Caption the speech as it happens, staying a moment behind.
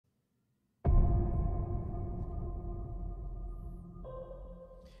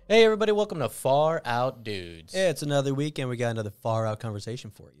Hey, everybody, welcome to Far Out Dudes. Yeah, it's another week, and we got another far out conversation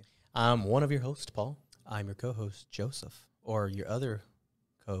for you. I'm one of your hosts, Paul. I'm your co-host, Joseph, or your other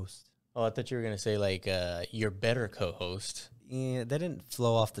co-host. Oh, I thought you were going to say, like, your better co-host. Yeah, that didn't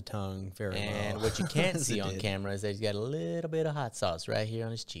flow off the tongue very well. And what you can't Yes, see it on did. camera is that he's got a little bit of hot sauce right here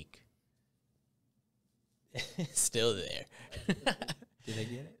on his cheek. Still there. Did I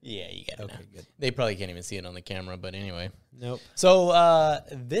get it? Yeah, you got it Okay, now. good. They probably can't even see it on the camera, but anyway. Nope. So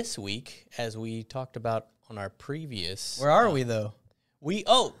this week, as we talked about on our previous... Where are we, though? We're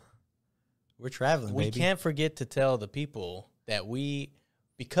traveling, baby. We can't forget to tell the people that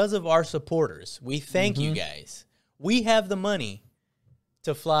because of our supporters, we thank you guys. We have the money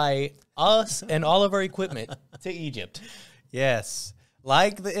to fly us and all of our equipment to Egypt. Yes.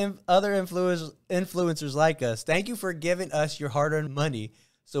 Like the other influencers like us, thank you for giving us your hard-earned money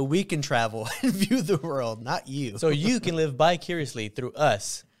so we can travel and view the world, not you. So you can live vicariously through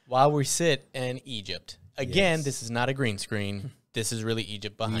us while we sit in Egypt. Again, Yes. This is not a green screen. This is really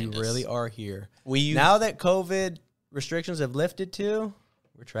Egypt behind us. We really are here. We Now that COVID restrictions have lifted too,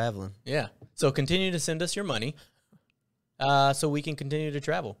 we're traveling. Yeah. So continue to send us your money so we can continue to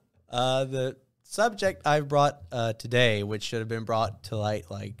travel. The subject I brought today, which should have been brought to light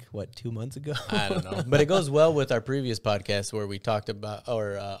like 2 months ago? I don't know. But it goes well with our previous podcast where we talked about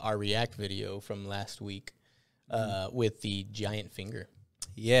our React video from last week with the giant finger.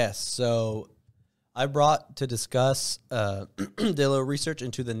 Yes. So I brought to discuss did a little research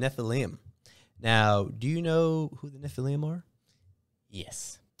into the Nephilim. Now, do you know who the Nephilim are?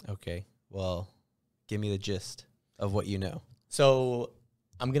 Yes. Okay. Well, give me the gist of what you know. So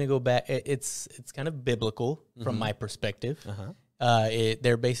I'm going to go back. It's kind of biblical from my perspective.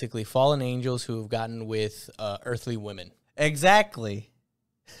 They're basically fallen angels who have gotten with earthly women. Exactly.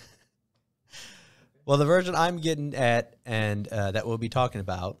 Well, the version I'm getting at and that we'll be talking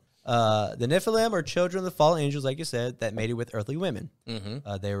about, the Nephilim are children of the fallen angels, like you said, that mated with earthly women.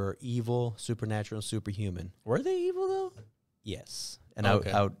 They were evil, supernatural, superhuman. Were they evil, though? Yes. And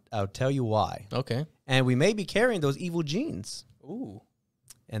Okay. I'll tell you why. Okay. And we may be carrying those evil genes. Ooh.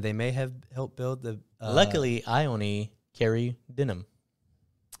 And they may have helped build the... Luckily, I only carry denim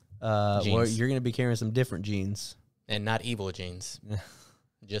well, genes. you're going to be carrying some different genes. and not evil genes.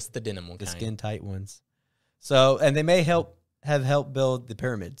 Just the denim one The kind. skin-tight ones. So, and they may have helped build the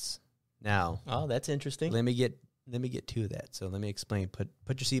pyramids. Now... Oh, that's interesting. Let me get to that. So let me explain. Put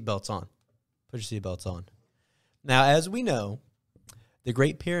your seatbelts on. Put your seatbelts on. Now, as we know, the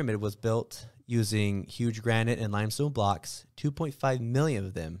Great Pyramid was built using huge granite and limestone blocks, 2.5 million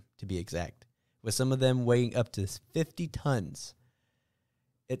of them to be exact, with some of them weighing up to 50 tons.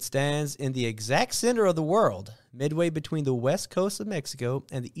 It stands in the exact center of the world, midway between the west coast of Mexico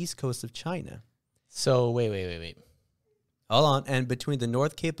and the east coast of China. So, wait. Hold on. And between the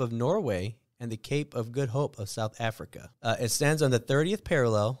North Cape of Norway and the Cape of Good Hope of South Africa. It stands on the 30th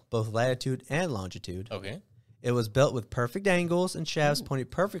parallel, both latitude and longitude. Okay. It was built with perfect angles and shafts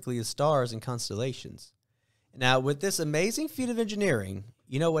pointed perfectly at stars and constellations. Now, with this amazing feat of engineering,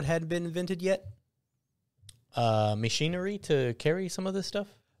 you know what hadn't been invented yet? Machinery to carry some of this stuff?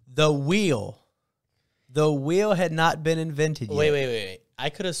 The wheel. The wheel had not been invented yet. Wait. I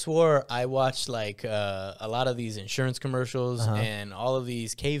could have swore I watched like a lot of these insurance commercials and all of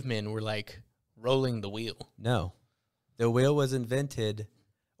these cavemen were like rolling the wheel. No. The wheel was invented,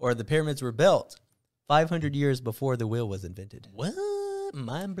 or the pyramids were built 500 years before the wheel was invented. What?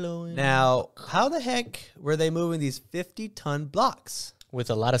 Mind blowing. Now, how the heck were they moving these 50-ton blocks? With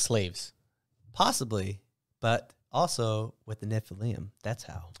a lot of slaves. Possibly, but also with the Nephilim. That's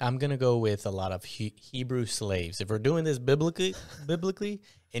how. I'm going to go with a lot of Hebrew slaves. If we're doing this biblically,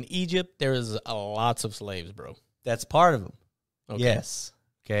 in Egypt, there's lots of slaves, bro. That's part of them. Okay. Yes.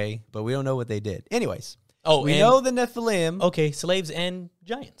 Okay. But we don't know what they did. Anyways. Oh, we and- know the Nephilim. Okay, slaves and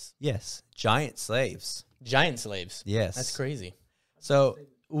giants. Yes. Giant slaves. Giant slaves. Yes. That's crazy. So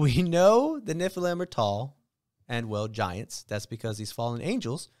we know the Nephilim are tall and, well, giants. That's because these fallen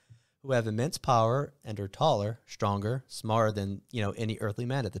angels who have immense power and are taller, stronger, smarter than, any earthly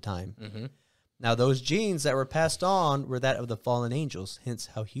man at the time. Mm-hmm. Now, those genes that were passed on were that of the fallen angels, hence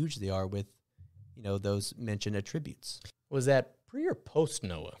how huge they are with, those mentioned attributes. Was that pre or post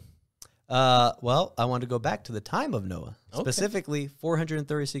Noah? Well, I want to go back to the time of Noah, Okay. specifically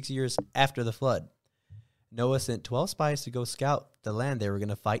 436 years after the flood. Noah sent 12 spies to go scout the land they were going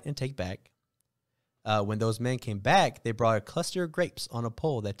to fight and take back. When those men came back, they brought a cluster of grapes on a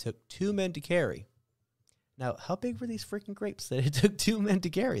pole that took 2 men to carry. Now, how big were these freaking grapes that it took 2 men to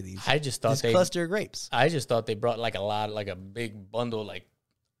carry these? I just thought This cluster of grapes. I just thought they brought like a big bundle, like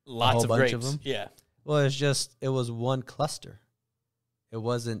lots whole of bunch grapes. of them? Yeah. Well, it was one cluster. It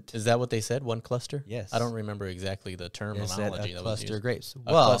wasn't. Is that what they said? One cluster? Yes. I don't remember exactly the It terminology said that a was cluster used. of grapes.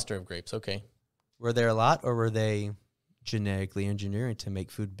 A cluster of grapes. Okay. Were there a lot, or were they genetically engineering to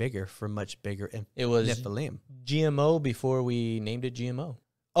make food bigger for much bigger It was Nephilim? GMO before we named it GMO.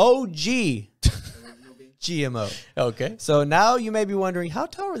 OG GMO. Okay. So now you may be wondering, how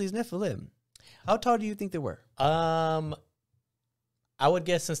tall are these Nephilim? How tall do you think they were? I would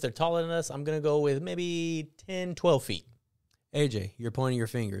guess since they're taller than us, I'm going to go with maybe 10, 12 feet. AJ, you're pointing your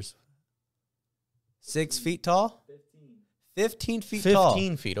fingers. 6 feet tall? 15 feet tall.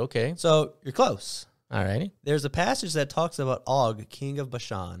 15 feet, okay. So you're close. All righty. There's a passage that talks about Og, king of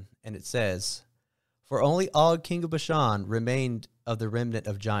Bashan, and it says, "For only Og, king of Bashan, remained of the remnant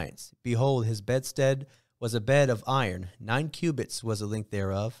of giants. Behold, his bedstead was a bed of iron. 9 cubits was the length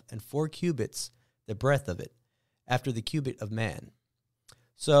thereof, and 4 cubits the breadth of it, after the cubit of man."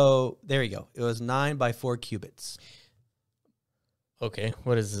 So there you go. It was 9 by 4 cubits. Okay,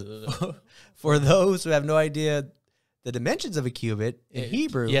 what is For those who have no idea the dimensions of a cubit, in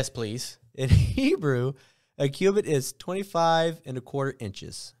Hebrew, Yes, please. in Hebrew, a cubit is 25 and a quarter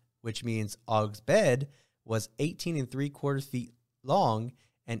inches, which means Og's bed was 18 and 3/4 feet long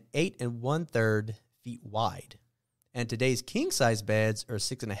and 8 and 1/3 feet wide. And today's king-size beds are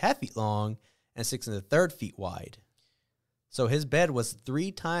 6.5 feet long and 6 1/3 feet wide. So his bed was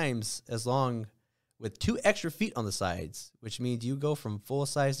 3 times as long with 2 extra feet on the sides, which means you go from full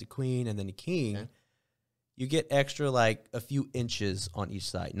size to queen and then a king. Okay. You get extra like a few inches on each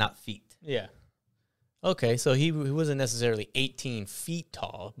side, not feet. Yeah. Okay, so he wasn't necessarily 18 feet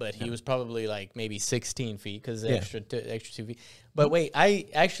tall, but he was probably like maybe 16 feet because Yeah. extra 2 feet. But wait, I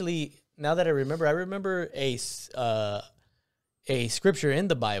actually, now that I remember a scripture in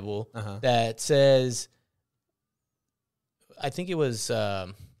the Bible that says, I think it was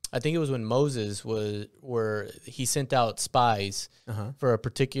when Moses where he sent out spies for a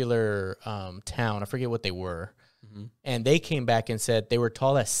particular town. I forget what they were. And they came back and said they were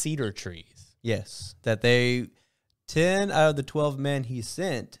tall as cedar trees. Yes, that 10 out of the 12 men he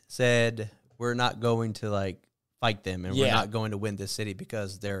sent said, we're not going to like fight them and we're not going to win this city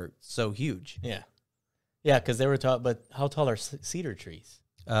because they're so huge. Yeah. Yeah, because they were tall, but how tall are cedar trees?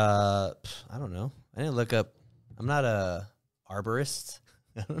 I don't know. I didn't look up. I'm not a arborist.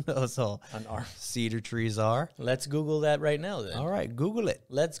 I don't know how tall cedar trees are. Let's Google that right now then. All right, Google it.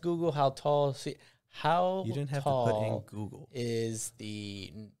 Let's Google how tall, You didn't have to put in Google. Is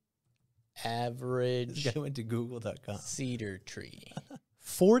the average This guy went to google.com. cedar tree?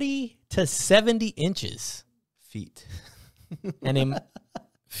 40 to 70 inches. Feet. And in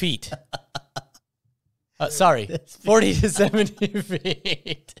feet. Sorry, 40 to 70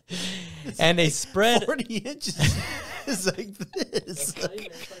 feet. And they spread 40 inches is like this.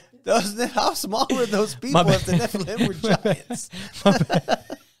 How small were those people if the Nephilim were giants?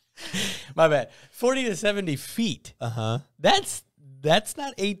 My bad. 40 to 70 feet. That's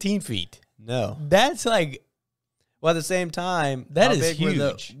not 18 feet. No. That's like, well, at the same time, that how is big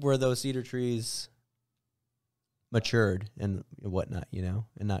huge. Were those cedar trees matured and whatnot, and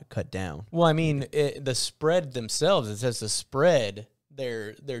not cut down? well, I mean, the spread themselves, it says the spread,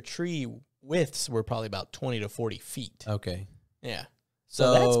 their tree widths were probably about 20 to 40 feet. Okay. Yeah.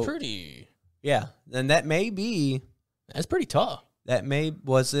 So that's pretty, yeah. And that's pretty tall.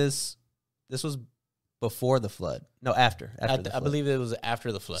 this was before the flood. No, after the flood. I believe it was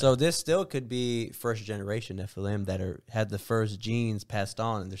after the flood. So this still could be first generation Nephilim that had the first genes passed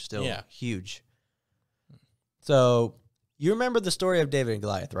on, and they're still huge. So you remember the story of David and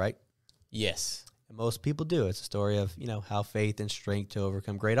Goliath, right? yes. And most people do. It's a story of, how faith and strength to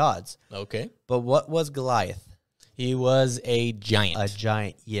overcome great odds. Okay. But what was Goliath? He was a giant. A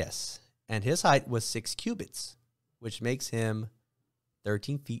giant, yes. And his height was 6 cubits, which makes him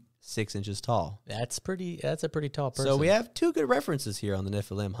 13 feet, 6 inches tall. That's a pretty tall person. So we have 2 good references here on the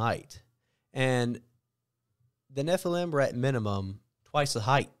Nephilim height. And the Nephilim were at minimum twice the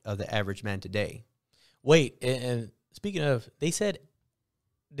height of the average man today. Wait, and speaking of,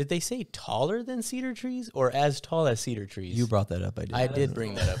 did they say taller than cedar trees or as tall as cedar trees? You brought that up, I did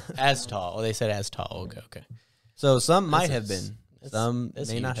bring that up. As tall. Oh, they said as tall. Okay. So some might have been. Some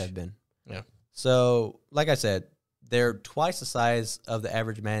may not have been. Yeah. So, like I said, they're twice the size of the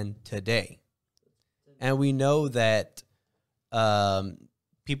average man today. And we know that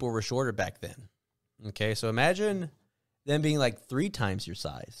people were shorter back then. Okay, so imagine them being like 3 times your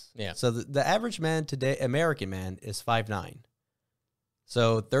size. Yeah. So the average man today, American man, is 5'9".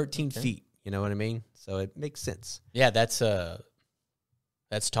 So 13 feet, you know what I mean? So it makes sense. Yeah, that's taller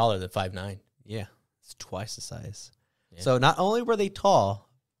than 5'9". Yeah, it's twice the size. Yeah. So not only were they tall,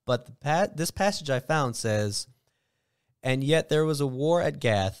 but this passage I found says, And yet there was a war at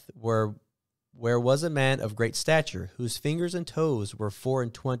Gath where was a man of great stature, whose fingers and toes were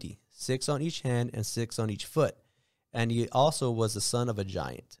 24, 6 on each hand and 6 on each foot. And he also was the son of a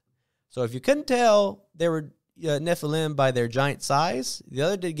giant. So if you couldn't tell, they were Nephilim by their giant size. The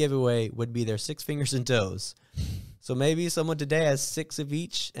other giveaway would be their 6 fingers and toes. So maybe someone today has 6 of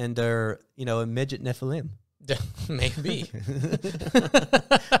each and they're, a midget Nephilim. Maybe.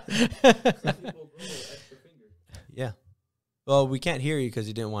 Yeah. Well, we can't hear you because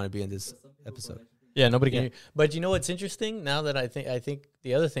you didn't want to be in this episode. Yeah, nobody can hear. But you know what's interesting? Now that I think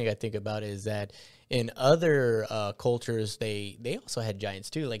the other thing I think about is that in other cultures, they also had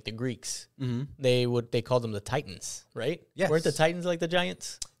giants too, like the Greeks. Mm-hmm. They called them the Titans, right? Yes. Weren't the Titans like the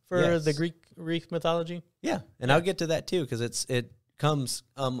giants for the Greek mythology? Yeah, and I'll get to that too because it comes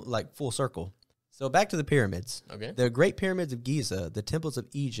like full circle. So back to the pyramids. Okay. The Great Pyramids of Giza, the temples of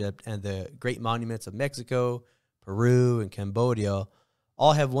Egypt, and the great monuments of Mexico, Peru, and Cambodia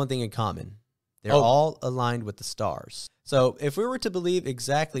all have one thing in common. They're all aligned with the stars. So if we were to believe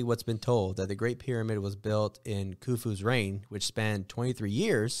exactly what's been told, that the Great Pyramid was built in Khufu's reign, which spanned 23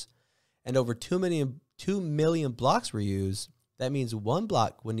 years, and over 2 million blocks were used, that means one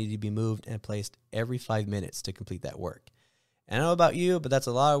block would need to be moved and placed every 5 minutes to complete that work. And I don't know about you, but that's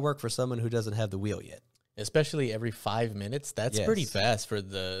a lot of work for someone who doesn't have the wheel yet. Especially every 5 minutes. That's pretty fast for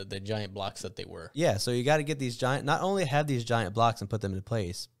the giant blocks that they were. Yeah, so you got to get these not only have these giant blocks and put them in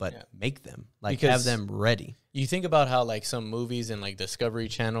place, but make them. Have them ready. You think about how, like, some movies and, like, Discovery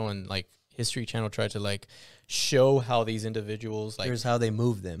Channel and, like, History Channel try to, like, show how these individuals, like... Here's how they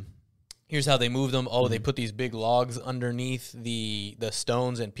move them. Here's how they move them. Oh, they put these big logs underneath the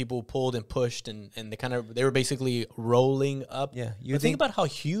stones, and people pulled and pushed, and they were basically rolling up. Yeah. Think about how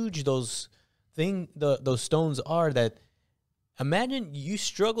huge those stones are. That imagine you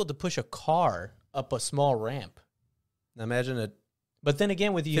struggle to push a car up a small ramp. Imagine it. But then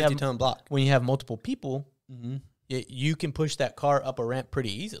again, with 50-ton block, when you have multiple people, you can push that car up a ramp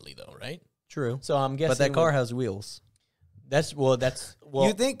pretty easily, though, right? True. So I'm guessing, but that car has wheels. That's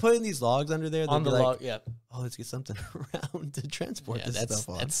you think putting these logs under there on the log? Yeah. Oh, let's get something around to transport this stuff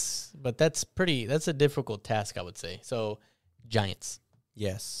on. That's a difficult task, I would say. So, giants.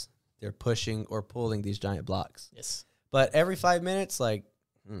 Yes, they're pushing or pulling these giant blocks. Yes. But every 5 minutes,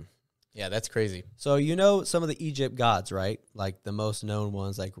 yeah, that's crazy. So some of the Egypt gods, right? Like the most known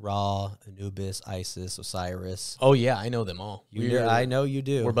ones, like Ra, Anubis, Isis, Osiris. Oh yeah, I know them all. I know you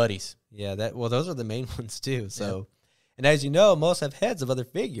do. We're buddies. Yeah, those are the main ones too. So. Yeah. And as you know, most have heads of other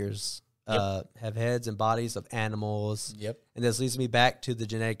figures, have heads and bodies of animals. Yep. And this leads me back to the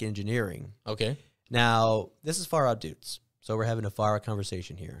genetic engineering. Okay. Now, this is far out dudes. So we're having a far out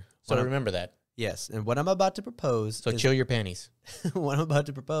conversation here. So remember that. Yes. And what I'm about to propose. So chill your panties. What I'm about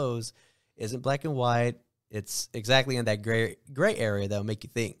to propose isn't black and white. It's exactly in that gray area that will make you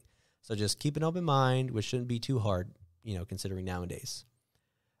think. So just keep an open mind, which shouldn't be too hard, considering nowadays.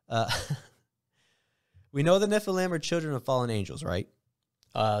 We know the Nephilim are children of fallen angels, right?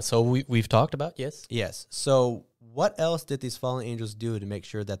 So we've talked about, yes. Yes. So what else did these fallen angels do to make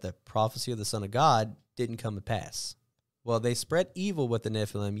sure that the prophecy of the Son of God didn't come to pass? Well, they spread evil with the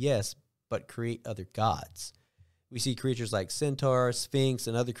Nephilim, yes, but create other gods. We see creatures like centaur, sphinx,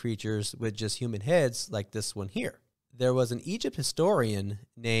 and other creatures with just human heads like this one here. There was an Egypt historian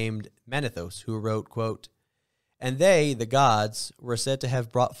named Manethos who wrote, quote, "And they, the gods, were said to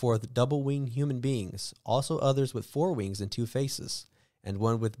have brought forth double-winged human beings, also others with 4 wings and 2 faces, and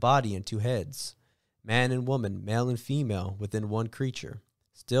one with body and 2 heads, man and woman, male and female, within one creature.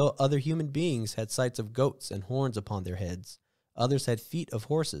 Still other human beings had sights of goats and horns upon their heads. Others had feet of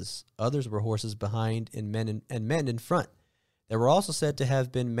horses. Others were horses behind and men in front. There were also said to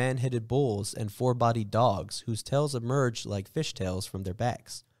have been man-headed bulls and 4-bodied dogs, whose tails emerged like fish tails from their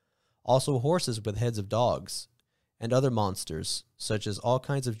backs. Also horses with heads of dogs, and other monsters, such as all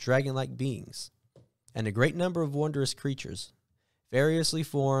kinds of dragon-like beings, and a great number of wondrous creatures, variously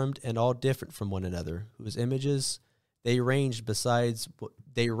formed and all different from one another, whose images they ranged beside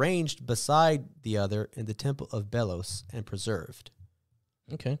the other in the temple of Belos and preserved."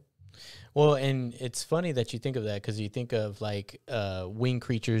 Okay. Well, and it's funny that you think of that because you think of like winged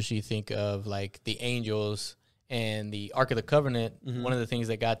creatures, you think of like the angels and the Ark of the Covenant. Mm-hmm. One of the things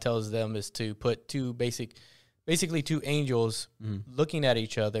that God tells them is to put basically 2 angels looking at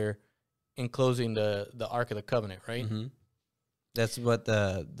each other, enclosing the Ark of the Covenant, right? Mm-hmm. That's what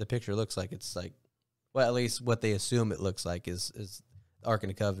the picture looks like. It's like, well, at least what they assume it looks like is the Ark of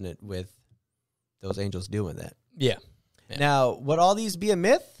the Covenant with those angels doing that. Yeah. Now, would all these be a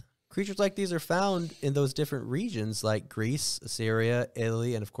myth? Creatures like these are found in those different regions like Greece, Assyria,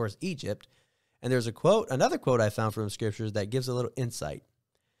 Italy, and of course Egypt. And there's another quote I found from scriptures that gives a little insight.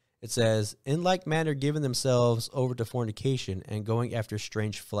 It says, in like manner, giving themselves over to fornication and going after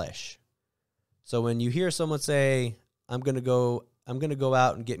strange flesh. So when you hear someone say, I'm going to go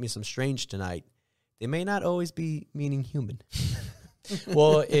out and get me some strange tonight, they may not always be meaning human.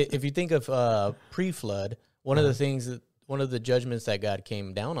 Well, if you think of pre-flood, one of the judgments that God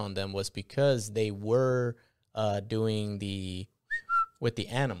came down on them was because they were doing with the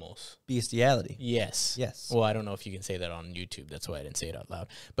animals. Bestiality. Yes. Yes. Well, I don't know if you can say that on YouTube. That's why I didn't say it out loud.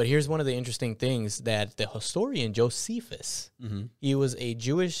 But here's one of the interesting things that the historian Josephus, he was a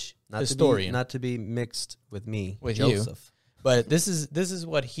Jewish historian. Not to be mixed with me, with Joseph. You. But this is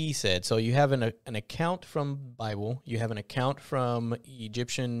what he said. So you have an account from Bible. You have an account from an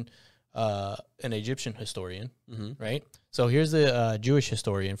Egyptian historian, right? So here's the Jewish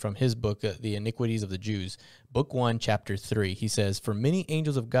historian from his book, The Iniquities of the Jews, Book 1, Chapter 3. He says, for many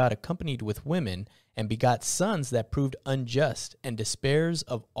angels of God accompanied with women and begot sons that proved unjust and despairs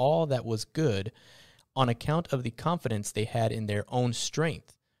of all that was good on account of the confidence they had in their own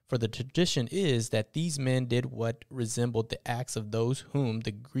strength. For the tradition is that these men did what resembled the acts of those whom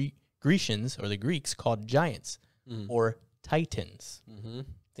the Grecians or the Greeks called giants or titans.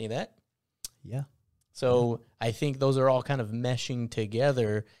 See that? Yeah. So I think those are all kind of meshing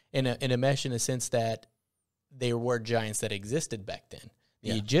together in a mesh in the sense that there were giants that existed back then.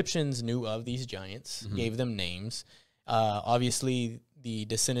 The Egyptians knew of these giants, gave them names. Obviously, the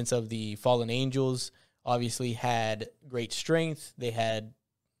descendants of the fallen angels obviously had great strength. They had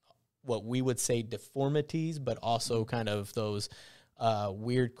what we would say deformities, but also kind of those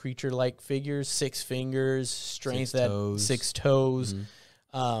weird creature-like figures, 6 fingers, strength, 6 toes.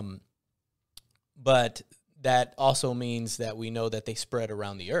 But that also means that we know that they spread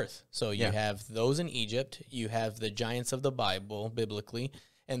around the earth. So you have those in Egypt, you have the giants of the Bible, biblically,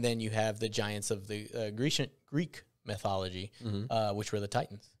 and then you have the giants of the Greek mythology, which were the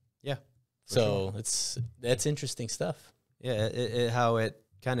Titans. Yeah. So that's interesting stuff. Yeah, how it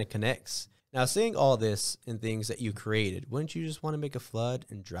kind of connects. Now, seeing all this in things that you created, wouldn't you just want to make a flood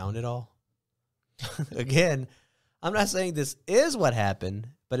and drown it all? Again, I'm not saying this is what happened,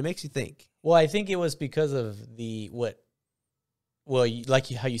 but it makes you think. Well, I think it was because of how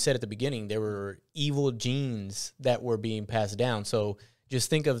you said at the beginning, there were evil genes that were being passed down. So just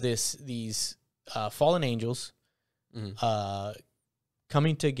think of these fallen angels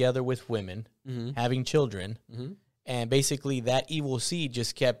coming together with women, having children, and basically that evil seed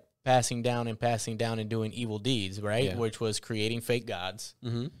just kept passing down and doing evil deeds, right? Yeah. Which was creating fake gods,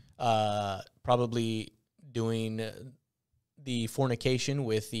 probably doing the fornication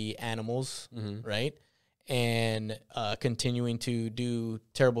with the animals, right? And continuing to do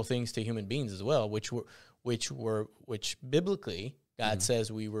terrible things to human beings as well, which biblically God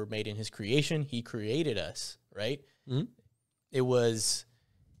says we were made in His creation. He created us, right? It was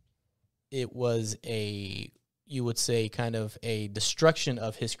a, you would say, kind of a destruction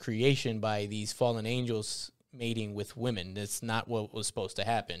of His creation by these fallen angels mating with women. That's not what was supposed to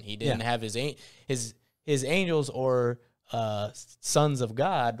happen. He didn't have his angels or sons of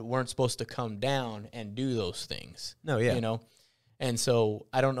God weren't supposed to come down and do those things. No, yeah. You know? And so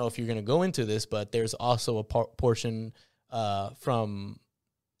I don't know if you're going to go into this, but there's also a portion from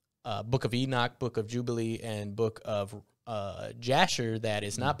Book of Enoch, Book of Jubilee, and Book of Jasher that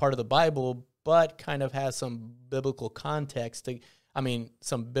is not part of the Bible, but kind of has some biblical context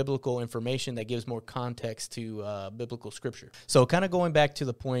some biblical information that gives more context to biblical scripture. So kind of going back to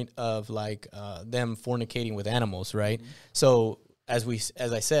the point of them fornicating with animals, right? So as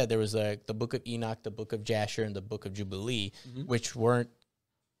I said, there was the Book of Enoch, the Book of Jasher, and the Book of Jubilee, which weren't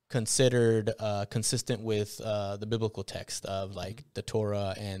considered consistent with the biblical text of the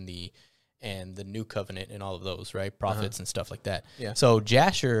Torah and the New Covenant and all of those, right? Prophets and stuff like that. Yeah. So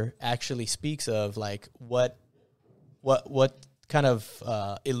Jasher actually speaks of what kind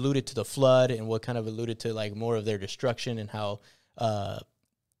of alluded to the flood and what kind of alluded to more of their destruction and how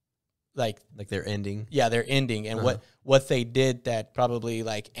their ending. Yeah, their ending and what they did that probably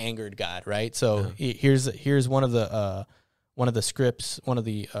angered God, right? So here's one of the scripts, one of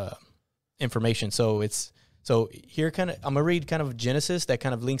the information. So here I'm going to read kind of Genesis that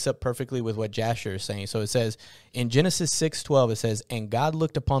kind of links up perfectly with what Jasher is saying. So it says, in Genesis 6:12, it says, and God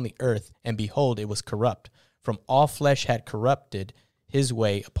looked upon the earth, and behold, it was corrupt. From all flesh had corrupted his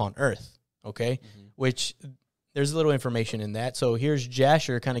way upon earth. Okay? Which there's a little information in that. So here's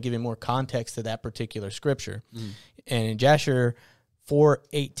Jasher kind of giving more context to that particular scripture. And in Jasher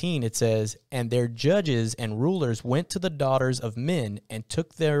 4:18, it says, and their judges and rulers went to the daughters of men and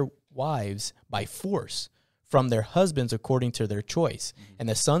took their wives by force. from their husbands according to their choice. And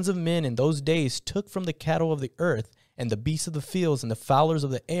the sons of men in those days took from the cattle of the earth and the beasts of the fields and the fowlers of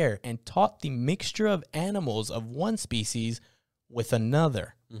the air, and taught the mixture of animals of one species with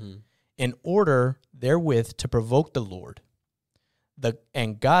another, in order therewith to provoke the Lord.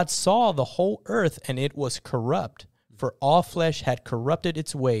 And God saw the whole earth, and it was corrupt, for all flesh had corrupted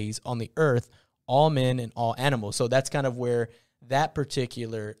its ways on the earth, all men and all animals. So that's kind of where that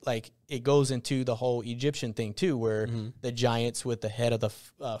particular, like, it goes into the whole Egyptian thing too, where the giants with the head of the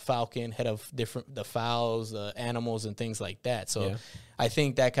falcon, head of the fowls, animals, and things like that. So I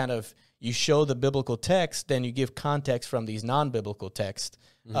think that kind of, you show the biblical text, then you give context from these non-biblical texts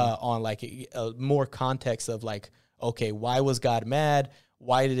on like more context of like, okay, why was God mad?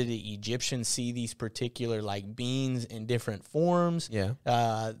 Why did the Egyptians see these particular like beings in different forms?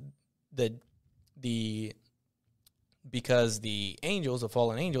 Because the angels, the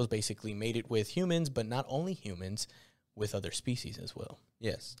fallen angels, basically made it with humans, but not only humans, with other species as well.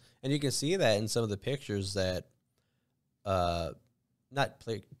 Yes. And you can see that in some of the pictures that, not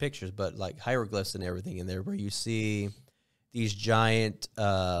pictures, but like hieroglyphs and everything in there, where you see these giant,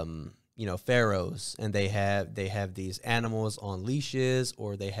 pharaohs, and they have these animals on leashes,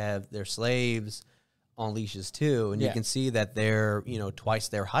 or they have their slaves on leashes too. And you can see that they're, twice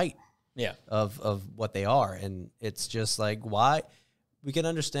their height. Of what they are. And it's just like, why we can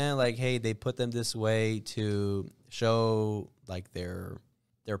understand like, hey, they put them this way to show like their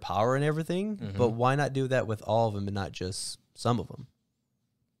power and everything, but why not do that with all of them and not just some of them?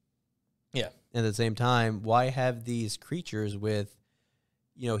 At the same time, why have these creatures with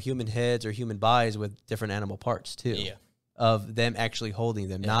human heads or human bodies with different animal parts too, of them actually holding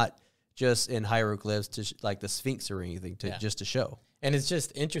them, not just in hieroglyphs to like the Sphinx or anything, just to show. And it's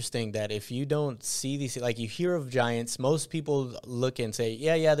just interesting that if you don't see these, like you hear of giants, most people look and say,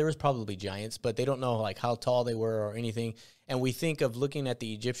 yeah, there was probably giants, but they don't know like how tall they were or anything. And we think of looking at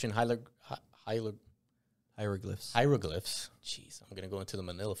the Egyptian hieroglyphs. Jeez, I'm going to go into the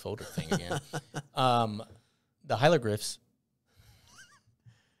Manila folder thing again. The hieroglyphs.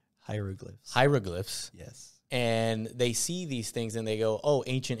 Hieroglyphs. Yes. And they see these things and they go, oh,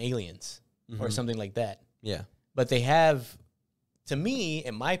 ancient aliens or something like that. Yeah. But they have... To me,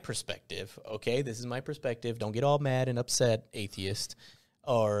 in my perspective, okay, this is my perspective. Don't get all mad and upset, atheist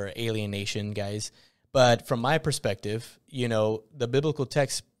or alienation guys. But from my perspective, the biblical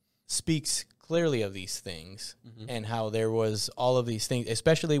text speaks clearly of these things and how there was all of these things,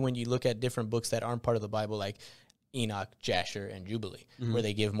 especially when you look at different books that aren't part of the Bible, like Enoch, Jasher, and Jubilee, where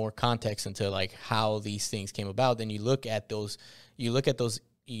they give more context into like how these things came about. Then you look at those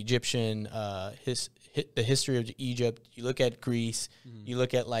Egyptian the history of Egypt. You look at Greece. You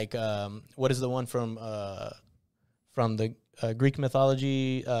look at like what is the one from the Greek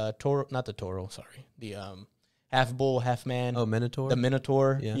mythology? Not the Toro. Sorry, the half bull, half man. Oh, Minotaur. The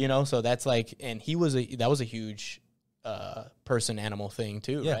Minotaur. Yeah. So that's like, and that was a huge person animal thing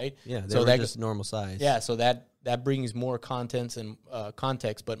too, right? Yeah. They were just normal size. Yeah. So that brings more contents and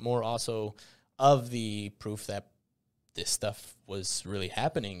context, but more also of the proof that this stuff was really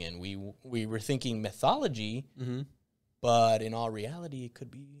happening, and we were thinking mythology, but in all reality, it could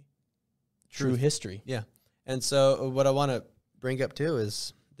be true history. Yeah. And so what I want to bring up too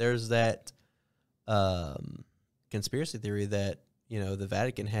is there's that conspiracy theory that, the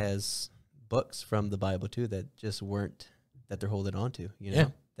Vatican has books from the Bible too that just weren't, that they're holding on to,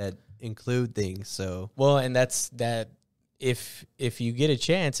 that include things. So, well, and that's that. If you get a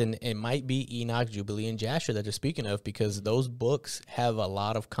chance, and it might be Enoch, Jubilee, and Jasher that they're speaking of, because those books have a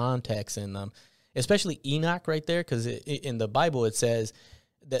lot of context in them, especially Enoch right there, because in the Bible it says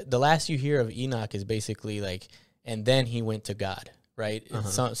that the last you hear of Enoch is basically like, and then he went to God, right?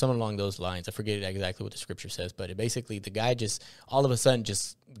 Something along those lines. I forget exactly what the scripture says, but basically the guy just all of a sudden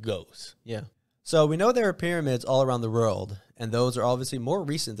just goes. Yeah. So we know there are pyramids all around the world, and those are obviously more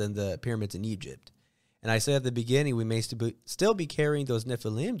recent than the pyramids in Egypt. And I said at the beginning, we may still be carrying those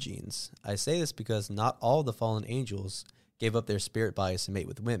Nephilim genes. I say this because not all the fallen angels gave up their spirit bodies to mate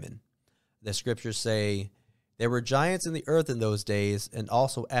with women. The scriptures say, there were giants in the earth in those days, and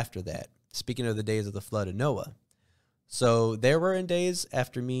also after that, speaking of the days of the flood of Noah. So there were in days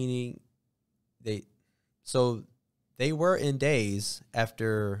after, meaning they were in days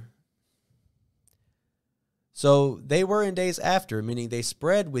after, meaning they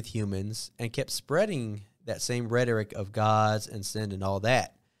spread with humans and kept spreading that same rhetoric of gods and sin and all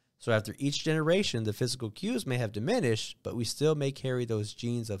that. So after each generation, the physical cues may have diminished, but we still may carry those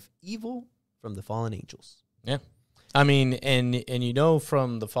genes of evil from the fallen angels. Yeah. I mean, and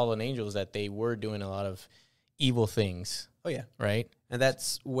from the fallen angels that they were doing a lot of evil things. Oh, yeah. Right? And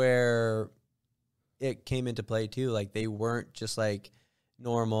that's where it came into play too. Like they weren't just like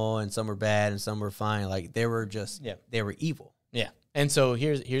normal, and some were bad and some were fine. Like they were just they were evil. Yeah. And so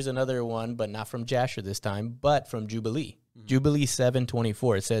here's another one, but not from Jasher this time, but from Jubilee. Jubilee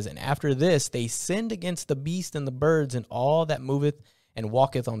 7:24. It says, "And after this they sinned against the beast and the birds and all that moveth and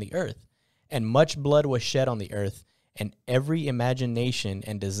walketh on the earth. And much blood was shed on the earth, and every imagination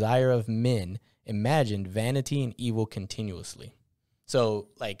and desire of men imagined vanity and evil continuously." So,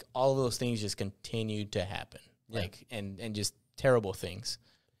 like, all of those things just continued to happen, like, and just terrible things.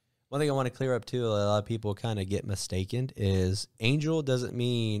 One thing I want to clear up, too, a lot of people kind of get mistaken, is angel doesn't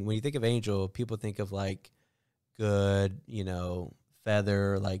mean, when you think of angel, people think of, like, good, you know,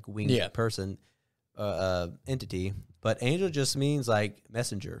 feather, like, winged person, entity. But angel just means, like,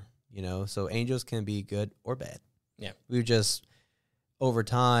 messenger, you know. So angels can be good or bad. Yeah. We've just, over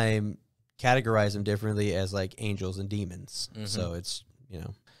time, categorize them differently as, like, angels and demons. So it's, you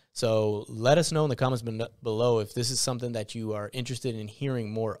know. So let us know in the comments below if this is something that you are interested in hearing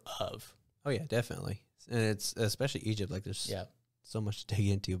more of. Oh, yeah, definitely. And it's especially Egypt. Like, there's so much to dig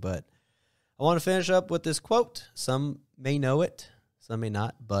into. But I want to finish up with this quote. Some may know it, some may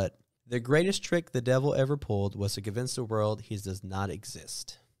not. But the greatest trick the devil ever pulled was to convince the world he does not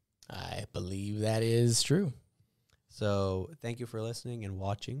exist. I believe that is true. So thank you for listening and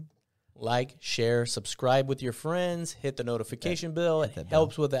watching. Like, share, subscribe with your friends, hit the notification bell. It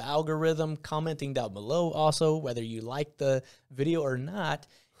helps with the algorithm. Commenting down below also, whether you like the video or not.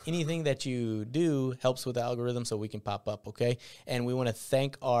 Anything that you do helps with the algorithm so we can pop up, okay? And we want to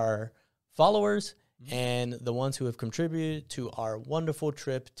thank our followers and the ones who have contributed to our wonderful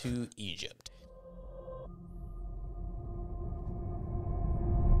trip to Egypt.